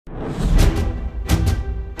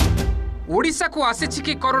ओडिशा को आसीछि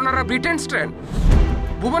कि कोरोनार Britain strain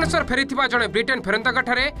Bhubaneswar फेरीथिबा जणे ब्रिटेन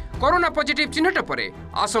फेरंताठारे कोरोना पॉजिटिव चिन्हट परे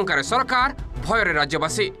आशंकार सरकार भयर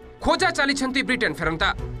राज्यवासी खोजा चली ब्रिटेन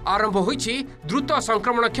फेरंता आरंभ होईछि द्रुत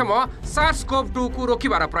संक्रमणक्षम SARS-CoV-2 को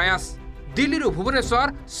रोकिबार प्रयास दिल्ली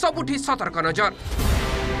भुवनेश्वर सबुठी सतर्क नजर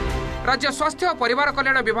राज्य स्वास्थ्य और परिवार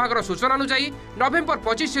कल्याण विभाग सूचना अनुसार नवेम्बर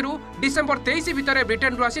 25 रु डिसेम्बर 23 भितर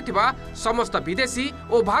ब्रिटेन रु आसीथिबा समस्त विदेशी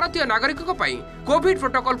और भारतीय नागरिकों कोविड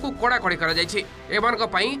प्रोटोकॉल को कड़ाकड़ी कर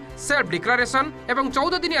सेल्फ डिक्लेरेशन एवं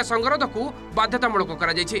 14 दिनिया संगरोध को बाध्यतामूलक कर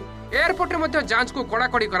एयरपोर्ट में जांच को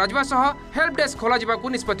कड़ाकड़ी कर हेल्प डेस्क खोल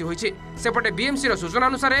निष्पत्ति होईछि। सेपटे बीएमसी सूचना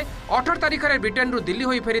अनुसार 18 तारिख में ब्रिटेन रु दिल्ली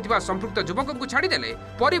होई फेरिथिबा संपृक्त युवक को छाड़देले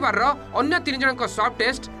परिवार अन्य 3 जन स्वाब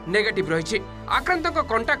टेस्ट नेगेटिव रही आक्रांत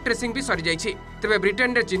कंटाक्ट ट्रेसिंग भी सरी जाइछि। तेबे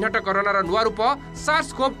ब्रिटेन रे चिन्हट कोरोनार नुआ रूप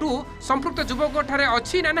SARS-CoV-2 संपृक्त युवक ठारे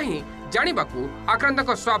अछि ना नहीं जानिबाकू आक्रांत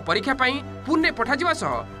स्वाब परीक्षा पई पुणे पठाजिबा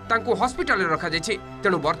सह तांको हॉस्पिटल रखा जाइछि।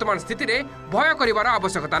 तेणु वर्तमान स्थिति रे भय करिवार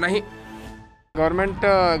आवश्यकता नहीं। गवर्नमेंट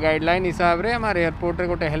गाइडलाइन हिसाब रे हमारे एयरपोर्ट रे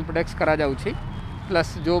गोटे हेल्प डेस्क करा जाउछि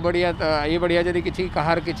प्लस जो बढ़िया जदि किछि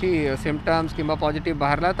कहार किछि सिम्पटम्स किंबा पॉजिटिव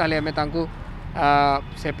बाहरला ताले हमें तांको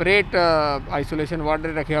सेपरेट आइसोलेशन वार्ड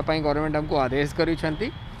रे रखिया पई गवर्नमेंट हमको आदेश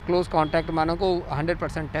करिसंती। क्लोज कांटेक्ट मानो को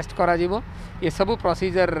 100% टेस्ट करा जीवो ये सब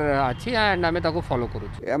प्रोसीजर अछि एंड हमें ताको फॉलो करू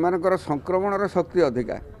एमानकर संक्रमणर शक्ति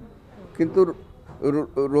अधिका किंतु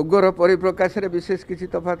रोगर परिप्रकाश रे विशेष किसी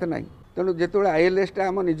तफात नहीं। तेणु जेतोळे आईएलएस टा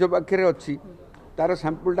हम निज पाखे अच्छी तार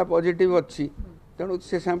सैंपलटा पॉजिटिव अच्छी तेणु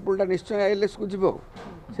से सैंपलटा निश्चय आईएलएस को जीव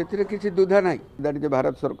से किसी दुधा ना जो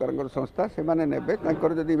भारत सरकार संस्था से नेबे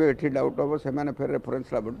जदि एठी डाउट हम से फिर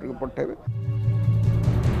रेफरेंस लैबोरेटरी को पठेबे।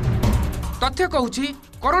 तथ्य कहूछि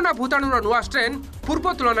कोरोना भूताणुर नुआ स्ट्रेन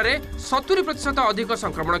पूर्व तुलन में 70% अधिक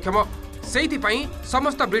संक्रमणक्षम सेइथिपाई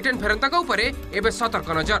समस्त ब्रिटेन फेरंता उपरे एबे सतर्क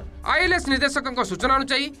नजर। आईएलएस निर्देशक सूचना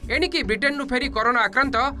अनुसार एणिकी ब्रिटेन नु फेरी कोरोना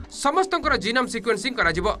आक्रांत समस्तंकर जीनोम सिक्वेन्सिंग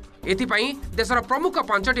करा जिवो। एथिपाई देशर प्रमुख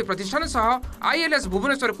 5टी प्रतिष्ठान सह आईएलएस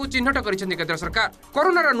भुवनेश्वर को चिन्हट करिसेंती केंद्र सरकार।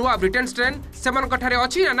 कोरोनार नुआ ब्रिटेन स्ट्रेन सेमानक ठारे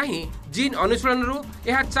अछि ना नाही जीन अनुशीलन रु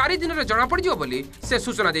एहा 4 दिन रे जणा पड़ जिवो बोली से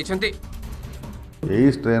सूचना दैछंती।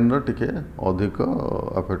 एई स्ट्रेन रो टिके अधिक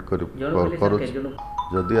अफेक्ट करू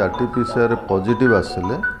जदि आरटीपीसीआर पॉजिटिव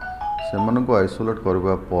आसिले सेमाननको आइसोलेट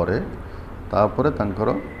करबा परे तापरे तांकर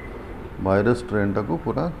वायरस स्ट्रेन टाको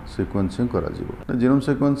पूरा सिक्वेन्सिंग करा जिवो। जीनोम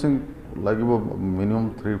सिक्वेन्सिंग लागिवो मिनिमम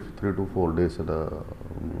 3 to 4 डेज एटा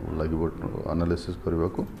लागिवो एनालिसिस करबा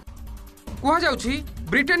को। कुहा जाउछि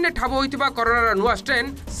ब्रिटेन ने ठाबो होइतिबा कोरोनार नुआ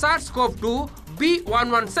स्ट्रेन SARS-CoV-2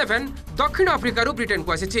 B117 दक्षिण अफ्रिका रु ब्रिटेन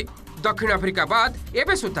को आसीछि। दक्षिण अफ्रिका बाद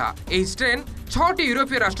एबे सुधा एही स्ट्रेन 6टी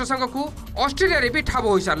यूरोपीय राष्ट्र संघ को ऑस्ट्रेलिया रे भी ठाबो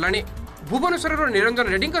होई सारलानी। भुवनेश्वर निरंजन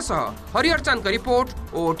रेड्डी सह हरिहर चांद का रिपोर्ट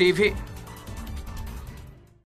OTV।